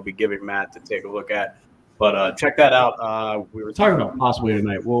Fame that I'll be giving Matt to take a look at. But check that out. We were talking about possibly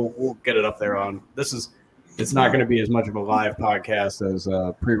tonight. We'll get it up there on this is. It's not going to be as much of a live podcast as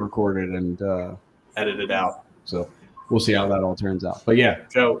pre-recorded and edited out. So we'll see how that all turns out. But yeah,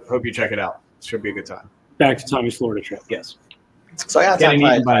 Joe, hope you check it out. It should be a good time. Back to Tommy's Florida trip. Yes. So I got getting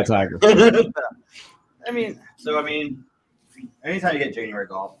eaten by a tiger. I mean, anytime you get January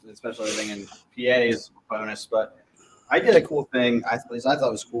golf, especially everything in PA is a bonus. But I did a cool thing. I thought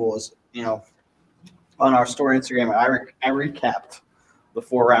it was cool. Is on our story Instagram, I recapped the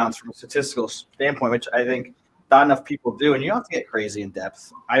 4 rounds from a statistical standpoint, which I think not enough people do. And you don't have to get crazy in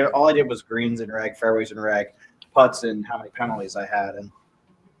depth. All I did was greens and reg, fairways and reg, putts, and how many penalties I had. And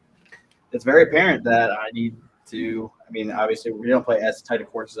it's very apparent that I need to. I mean, obviously we don't play as tight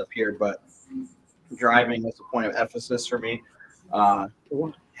of courses up here, but driving is a point of emphasis for me.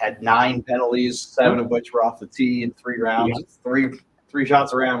 Had 9 penalties, 7 of which were off the tee in 3 rounds. Yeah. 3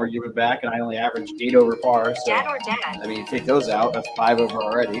 shots around were given back, and I only averaged 8 over par. So, I mean, you take those out, that's 5 over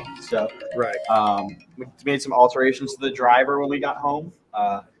already. So, right. We made some alterations to the driver when we got home.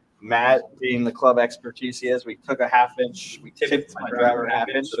 Matt, being the club expertise he is, we took a half-inch. We tipped my driver a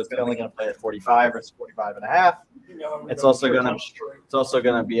half-inch, so it's only going to play at 45 versus 45.5. It's also going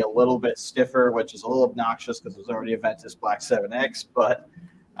to be a little bit stiffer, which is a little obnoxious because there's already a Ventus Black 7X, but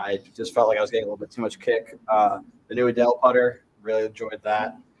I just felt like I was getting a little bit too much kick. The new Adele putter. Really enjoyed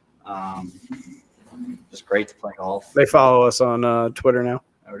that. Just great to play golf. They follow us on Twitter now.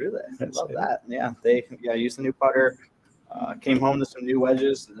 Oh, do they? I love that. Yeah, they used the new putter. Came home to some new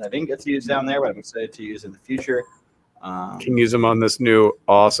wedges that I didn't get to use down there, but I'm excited to use in the future. Can use them on this new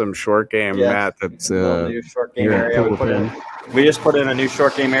awesome short game mat. That's new short game area. We just put in a new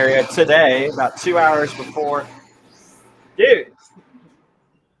short game area today, about 2 hours before. Dude,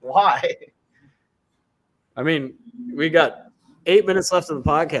 why? I mean, we got 8 minutes left of the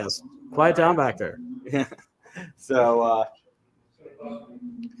podcast. Quiet down back there. Yeah. So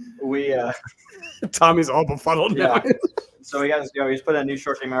we Tommy's all befuddled now. So we just put in a new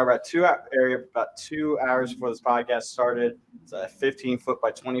short game area about 2 hours before this podcast started. It's a 15-foot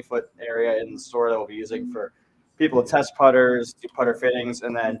by 20-foot area in the store that we'll be using for people to test putters, do putter fittings,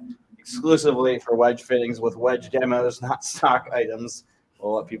 and then exclusively for wedge fittings with wedge demos, not stock items.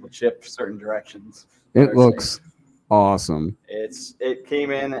 We'll let people chip certain directions. It looks awesome. It came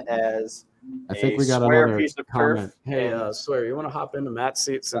in as I think we got another piece of comment. Hey, Sawyer, you want to hop into Matt's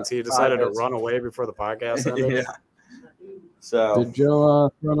seat since he decided to run away before the podcast ended? Yeah. So did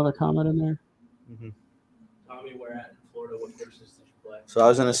Joe throw another comment in there? Mm-hmm. Tommy, where at in Florida? What courses did you play? So I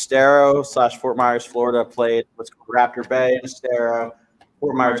was in Estero / Fort Myers, Florida. Played what's called Raptor Bay in Estero,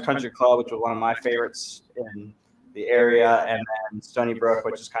 Fort Myers Country Club, which was one of my favorites in the area, and then Stony Brook,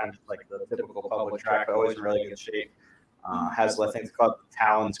 which is kind of like the typical public track, but always in really good shape. Has I think it's called the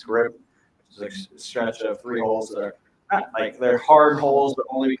Talons Grip, which is a stretch of 3 holes that are not like they're hard holes, but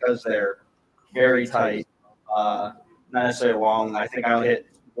only because they're very tight. Not necessarily long. I think I only hit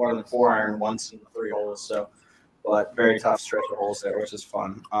more than 4 iron once in the 3 holes. So, but very tough stretch of holes there, which is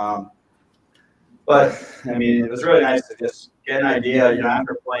fun. But I mean, it was really nice to just get an idea,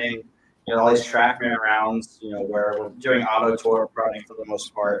 after playing, all these TrackMan rounds, where we're doing auto tour putting for the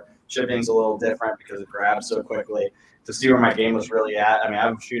most part. Chipping's a little different because it grabs so quickly. To see where my game was really at. I mean,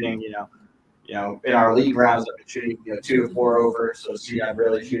 I've been shooting, in our league rounds, I've been shooting, 2 to 4 over. So I'm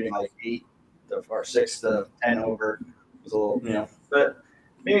really shooting like 8 or 6 to 10 over. It was a little, but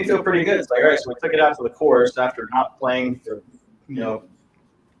made me feel pretty good. It's like, all right, so we took it out to the course after not playing for,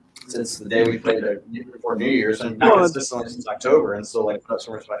 since the day we played before New Year's, and not consistently since October, and still like put up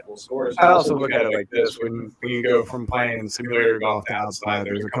some respectable scores. I also look at it like this: when you go from playing simulator golf to outside,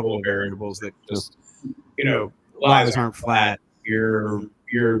 there's a couple of variables that just, lives aren't flat. You're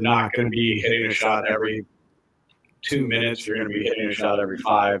not going to be hitting a shot every 2 minutes. You're going to be hitting a shot every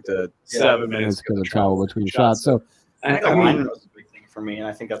 5 to 7 minutes because of travel between shots. So I think alignment was a big thing for me, and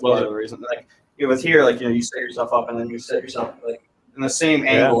I think that's part of the reason. Like with here, like you set yourself up, and then you set yourself like in the same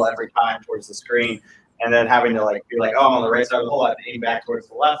angle every time towards the screen, and then having to like be like, oh, I'm on the right side of the hole, I have to aim back towards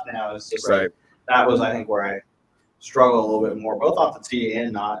the left now. It's just like that was, I think, where I struggle a little bit more, both off the tee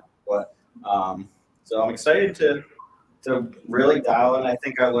and not. But so I'm excited to really dial in. I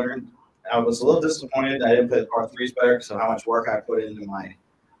think I was a little disappointed I didn't play the par 3s better because of how much work I put into my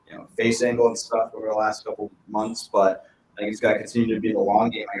face angle and stuff over the last couple months. But I think it's got to continue to be the long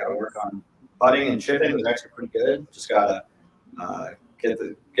game. I got to work on putting and chipping. Was actually pretty good. Just got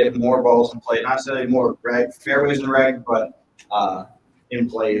to get more balls in play. Not necessarily more fairways in reg, but in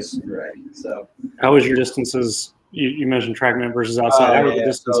plays in reg. So how was your distances? You mentioned TrackMan versus outside. How were the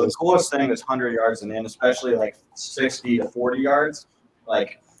distances? So the coolest thing is 100 yards and in, especially like 60 to 40 yards.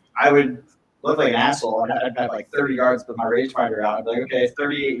 Like I would look like an asshole. I'd have like 30 yards with my rangefinder out. I'd be like, okay,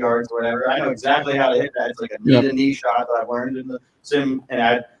 38 yards or whatever. I know exactly how to hit that. It's like a knee-to-knee shot that I've learned in the sim. And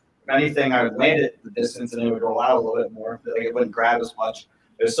if anything, I would land it the distance and it would roll out a little bit more. Like it wouldn't grab as much.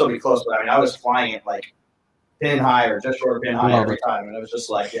 It would still be close. But I mean, I was flying it like pin high or just short of pin high every time. And it was just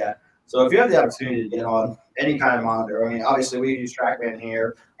like, yeah. So if you have the opportunity to get on any kind of monitor, I mean, obviously we use TrackMan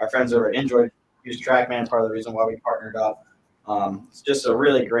here. Our friends over at Enjoy use TrackMan. Part of the reason why we partnered up. It's just a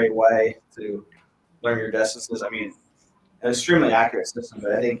really great way to learn your distances. I mean, an extremely accurate system,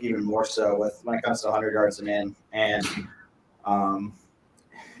 but I think even more so when it comes to 100 yards and in. And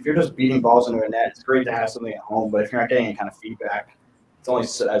if you're just beating balls into a net, it's great to have something at home. But if you're not getting any kind of feedback, it's only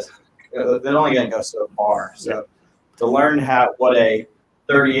they're only going to go so far. So to learn what a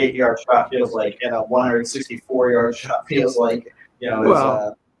 38-yard shot feels like and a 164-yard shot feels like, is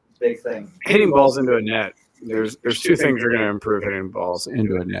a big thing. Hitting balls into a net. There's 2 things you're going to improve hitting balls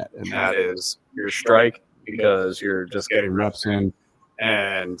into a net, and that is your strike, because you're just getting reps in,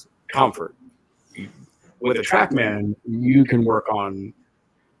 and comfort. With a TrackMan, you can work on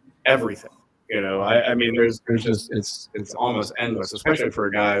everything. I mean, there's just it's almost endless, especially for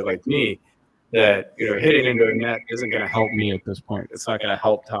a guy like me that hitting into a net isn't going to help me at this point. It's not going to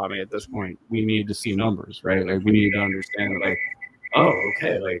help Tommy at this point. We need to see numbers, right? Like we need to understand that, like, oh,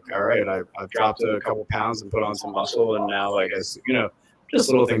 okay, like, all right, I've dropped a couple pounds and put on some muscle, and now, like, just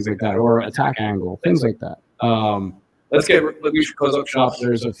little things like that, or attack angle, things like that. We should close up shop.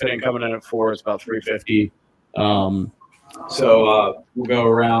 There's a fitting coming in at 4. It's about $350. So we'll go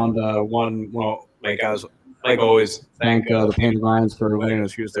around guys, like always, thank the Painted Lions for letting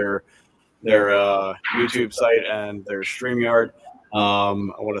us use their YouTube site and their StreamYard. I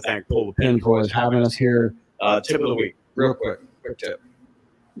want to thank Pull the Pin for always having us here. Tip of the week, real quick tip.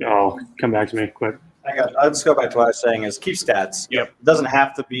 Oh, come back to me quick. I'll just go back to what I was saying is keep stats. Yep. It doesn't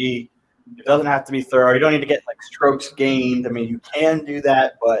have to be thorough. You don't need to get like strokes gained. I mean, you can do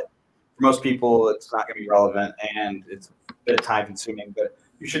that, but for most people, it's not going to be relevant and it's a bit of time consuming. But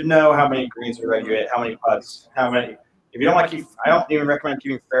you should know how many greens in reg you hit, how many putts, how many. If you don't like keep, I don't even recommend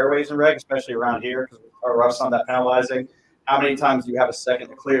keeping fairways in reg, especially around here because our rough's not that penalizing. How many times do you have a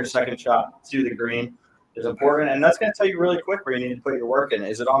clear second shot to the green is important, and that's going to tell you really quick where you need to put your work in.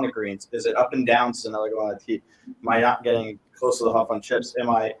 Is it on the greens? Is it up and down? So another go on the tee. Am I not getting close to the huff on chips? Am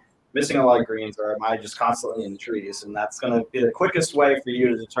I missing a lot of greens, or am I just constantly in the trees? And that's going to be the quickest way for you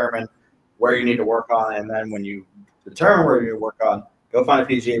to determine where you need to work on. And then when you determine where you need to work on, go find a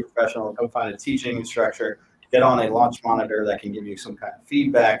PGA professional, go find a teaching instructor, get on a launch monitor that can give you some kind of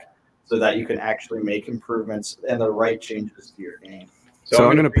feedback so that you can actually make improvements and the right changes to your game. So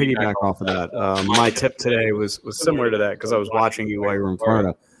I'm going to piggyback off of that. My tip today was similar to that because I was watching you while you were in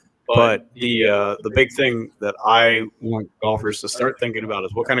Florida. But the big thing that I want golfers to start thinking about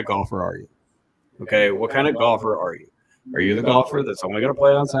is what kind of golfer are you? Okay, what kind of golfer are you? Are you the golfer that's only going to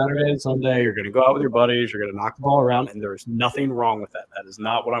play on Saturday and Sunday? You're going to go out with your buddies. You're going to knock the ball around, and there's nothing wrong with that. That is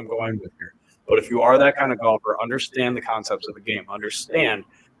not what I'm going with here. But if you are that kind of golfer, understand the concepts of the game. Understand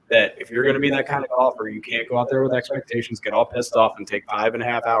that if you're going to be that kind of golfer, you can't go out there with expectations, get all pissed off, and take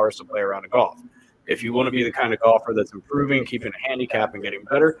 5.5 hours to play a round of golf. If you want to be the kind of golfer that's improving, keeping a handicap, and getting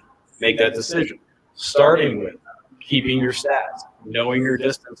better, make that decision. Starting with keeping your stats, knowing your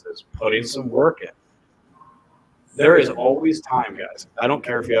distances, putting some work in. There is always time, guys. I don't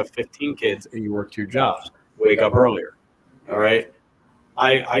care if you have 15 kids and you work 2 jobs. Wake up earlier, all right?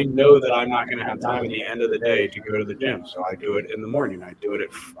 I know that I'm not going to have time at the end of the day to go to the gym, so I do it in the morning. I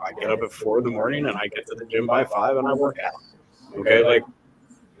get up at 4 in the morning, and I get to the gym by 5, and I work out. Okay, like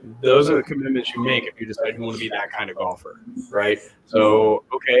those are the commitments you make if you decide you want to be that kind of golfer, right? So,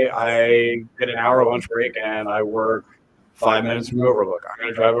 okay, I get an hour lunch break, and I work 5 minutes from Overlook. I'm going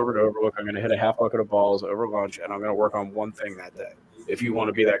to drive over to Overlook. I'm going to hit a half bucket of balls over lunch, and I'm going to work on one thing that day. If you want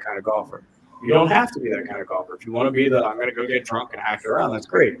to be that kind of golfer. You don't have to be that kind of golfer. If you want to be I'm going to go get drunk and hack it around, that's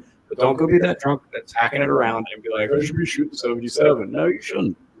great. But don't go be that drunk that's hacking it around and be like, I should be shooting 77. No, you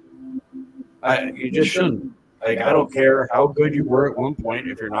shouldn't. You just shouldn't. Like, I don't care how good you were at one point.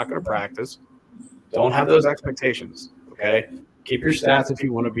 If you're not going to practice, don't have those expectations, okay? Keep your stats if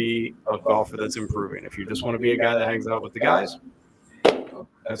you want to be a golfer that's improving. If you just want to be a guy that hangs out with the guys,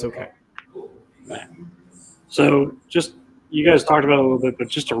 that's okay. So just you guys talked about it a little bit, but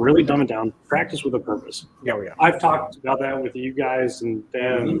just to really dumb it down, practice with a purpose. Yeah. I've talked about that with you guys and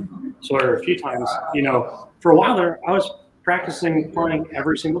Dan Sawyer a few times. You know, for a while there, I was practicing playing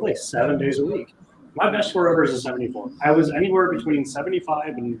every single day, 7 days a week. My best score ever is a 74. I was anywhere between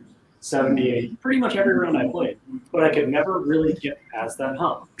 75 and 78, pretty much every round I played, but I could never really get past that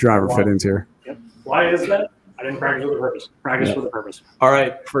hump. Driver fittings here. Yep. Why is that? I didn't practice with a purpose. Practice with a purpose. All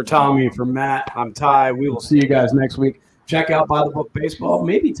right, for Tommy, for Matt, I'm Ty. We will see you guys next week. Check out By the Book Baseball,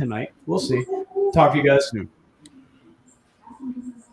 maybe tonight. We'll see. Talk to you guys soon.